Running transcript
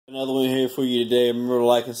Another one here for you today. Remember to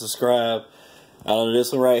like and subscribe.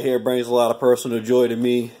 This one right here brings a lot of personal joy to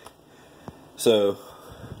me. So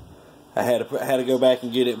I had to go back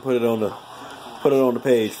and get it and put it on the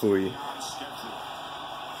page for you.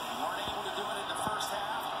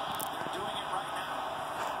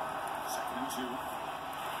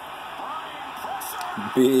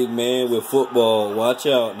 Big man with football. Watch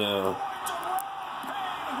out now.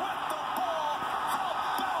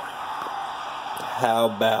 How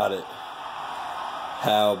about it?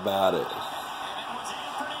 How about it?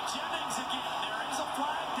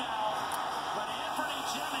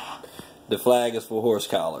 The flag is for horse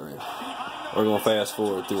collaring. We're going to fast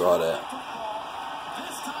forward through all that.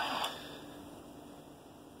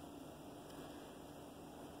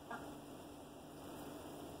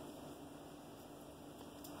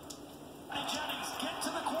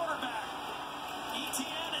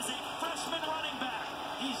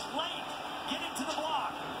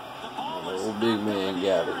 Old big man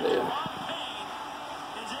got it there.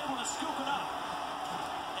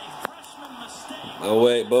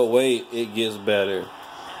 But wait, it gets better.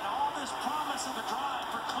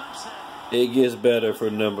 It gets better for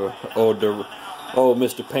Mr.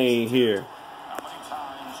 Payne here.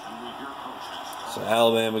 So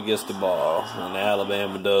Alabama gets the ball, and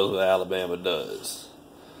Alabama does what Alabama does.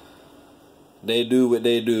 They do what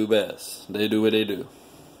they do best. They do what they do.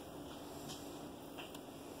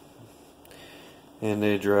 And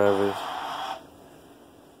they drivers.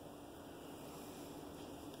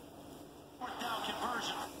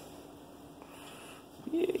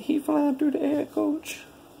 Yeah, he flying through the air, coach.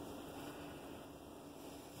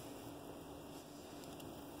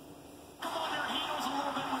 Come on your heels a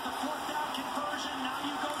little bit with the 4th down conversion. Now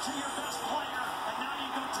you go to your best player, and now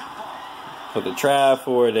you go tempo. But the try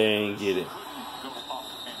for it, they ain't get it. Go up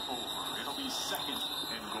and over. It'll be 2nd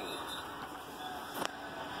and goal.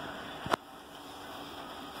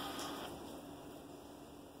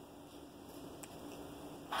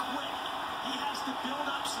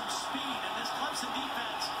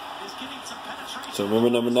 So remember,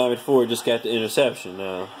 number 94 just got the interception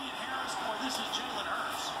now. And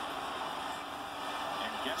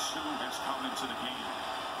guess who has come into the game?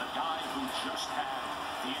 The guy who just had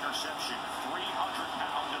the interception,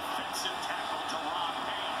 300-pound defensive tackle, Da'Ron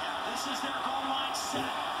Payne. This is their goal line set.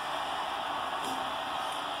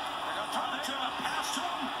 They're going to throw the pass to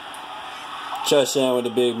him. Touchdown with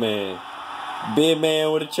the big man. Big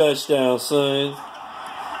man with a touchdown, son.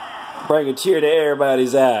 Bring a tear to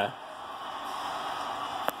everybody's eye.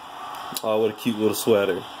 Oh, what a cute little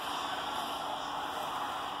sweater.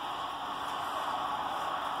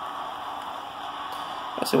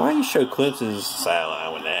 I said, why you show Clemson's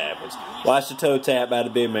sideline when that happens? Watch the toe tap by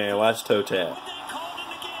the big man. Watch the toe tap.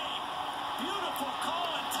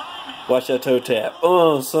 Watch that toe tap.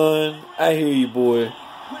 Oh, son. I hear you, boy.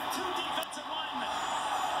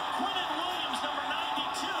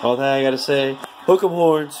 All that I gotta say, hook 'em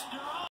horns.